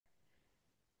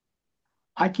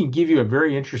I can give you a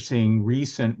very interesting,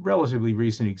 relatively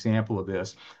recent example of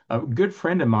this. A good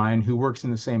friend of mine who works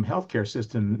in the same healthcare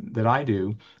system that I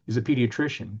do is a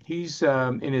pediatrician. He's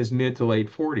in his mid to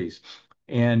late 40s,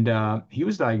 and he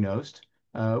was diagnosed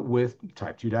with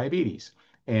type 2 diabetes.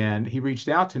 And he reached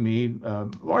out to me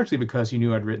largely because he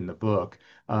knew I'd written the book.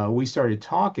 We started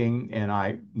talking, and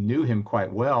I knew him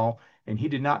quite well, and he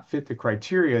did not fit the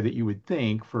criteria that you would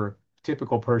think for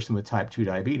typical person with type 2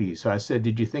 diabetes. So I said,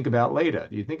 did you think about LADA?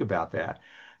 Do you think about that?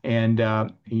 And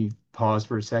he paused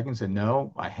for a second and said,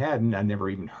 no, I hadn't. I never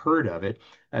even heard of it.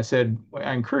 I said,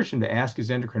 I encouraged him to ask his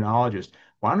endocrinologist,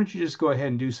 why don't you just go ahead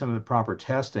and do some of the proper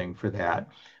testing for that?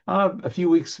 A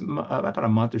few weeks, about a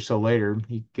month or so later,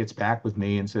 he gets back with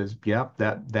me and says, yep,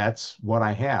 that's what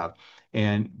I have.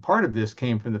 And part of this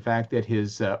came from the fact that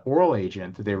his oral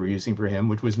agent that they were using for him,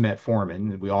 which was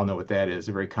metformin, and we all know what that is,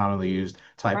 a very commonly used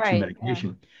type 2 Right. Yeah.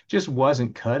 medication, just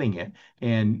wasn't cutting it.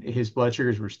 And his blood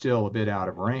sugars were still a bit out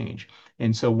of range.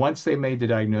 And so once they made the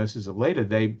diagnosis of LATA,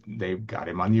 they got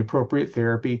him on the appropriate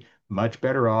therapy, much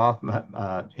better off.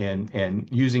 And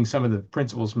using some of the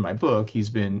principles from my book,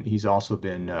 he's also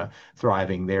been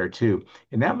thriving there too.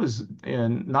 And that was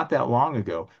not that long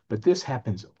ago. But this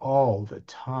happens all the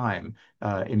time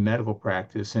in medical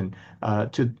practice. And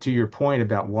to your point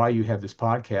about why you have this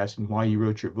podcast and why you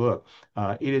wrote your book,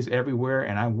 it is everywhere.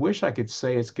 And I wish I could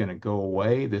say it's going to go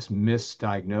away, this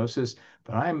misdiagnosis.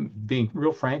 But I'm being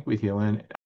real frank with you, Lynn.